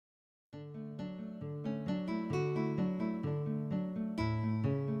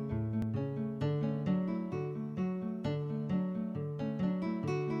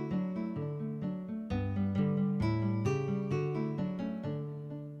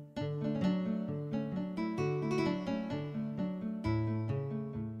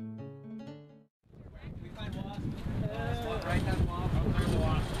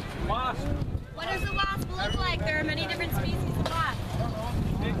What does a wasp look like? There are many different species of wasps.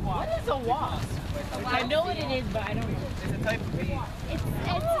 What is a wasp? I know what it is, but I don't know. It's a type of bee. It's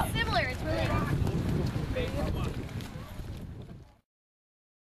similar. It's really.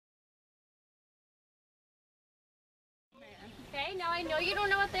 Okay, now I know you don't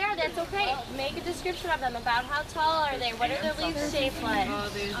know what they are. That's okay. Make a description of them. About how tall are they? What are their leaves shaped like?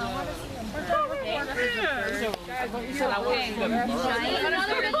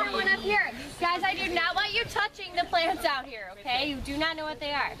 Another different one up here. Guys, I do not want you touching the plants out here, okay? You do not know what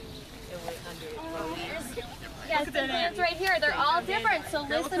they are. Yes, the plants right here, they're all different, so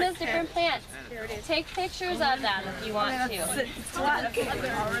list them as different plants. Take pictures of them if you want to.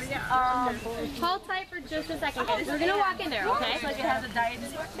 Hold tight for just a second, guys. We're going to walk in there, okay? Like it has a diet,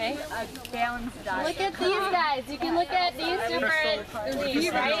 okay? A balanced diet. Look at these guys. You can look at these different leaves,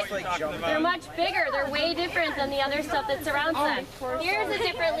 right? They're much bigger. They're way different than the other stuff that surrounds them. Here's a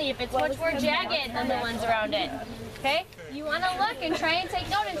different leaf. It's much more jagged than the ones around it. Okay? You want to look and try and take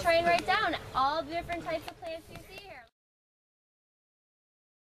note and try and write down all the different types of plants you see here.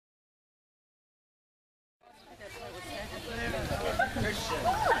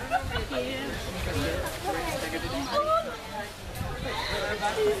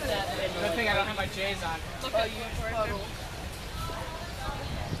 Good thing I don't have my J's on.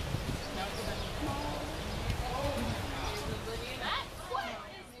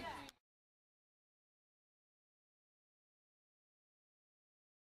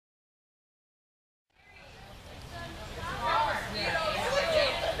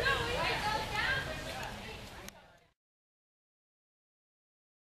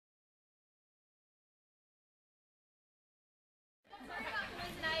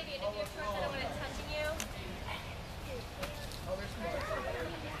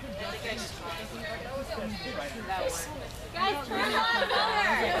 Guys, turn on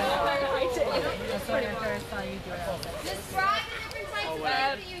Describe the different types of plants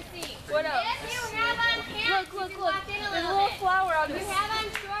that you see. What else? If you have on pants, you can walk in a There's a little little bit. flower on If this. you have on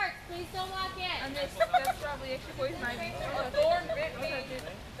shorts, please don't walk in. That's probably actually poison ivy. A thorn bit me.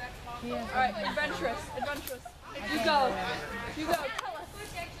 Alright, adventurous. You go.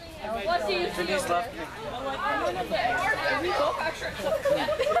 Tell us. What do you see over there?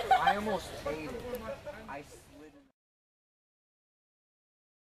 I almost ate it. I slid it.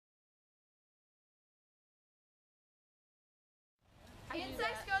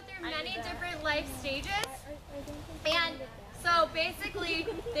 Insects go through many different life stages, and so basically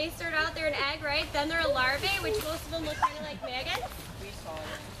they start out, they're an egg, right? Then they're a larvae, which most of them look kind of like maggots.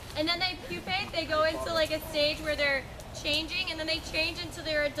 And then they pupate, they go into like a stage where they're changing, and then they change into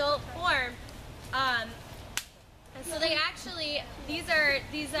their adult form. And so they actually, these are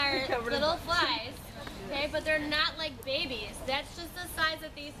little flies, okay, but they're not like babies. That's just the size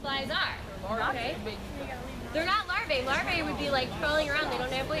that these flies are, okay? They're not larvae. Larvae would be like crawling around, they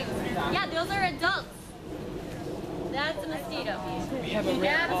don't have wings. Yeah, those are adults. That's a mosquito.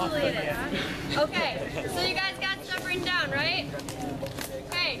 Absolutely it is. Okay, so you guys got stuff written down, right?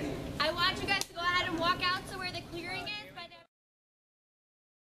 Okay, I want you guys to go ahead and walk out to where the clearing is.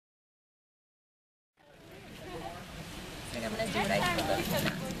 I think I'm going to do what I told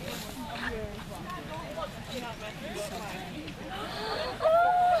them.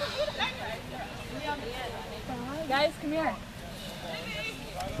 Guys, come here.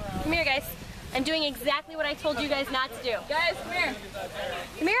 Come here, guys. I'm doing exactly what I told you guys not to do. Guys, come here.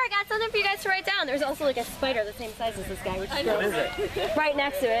 Come here, I got something for you guys to write down. There's also like a spider the same size as this guy, which is gross. What is it? Right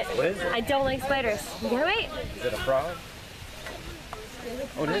next to it. What is it? I don't like spiders. You gotta wait. Is it a frog?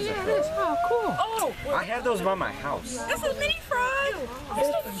 Oh, it is a frog. Oh, cool. Oh, I have those by my house. that's a mini frog.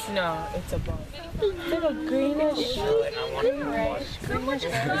 No, it's a bug. It's like a greenish. Greenish.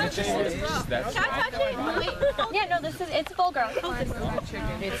 Yeah, no, it's full grown.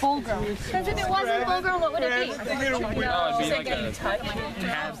 It's full grown. Because if it wasn't full grown, what would it be? No, she said getting touched.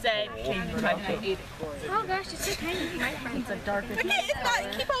 Tab said getting touched. I ate it. Oh gosh, it's so tiny. It's a darker. Okay, it's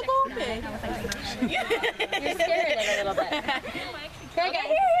not. Keep on moving. You're scaring it a little bit. Okay,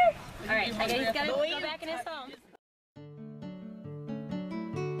 guys. All right, I guess he's got to go back in his phone.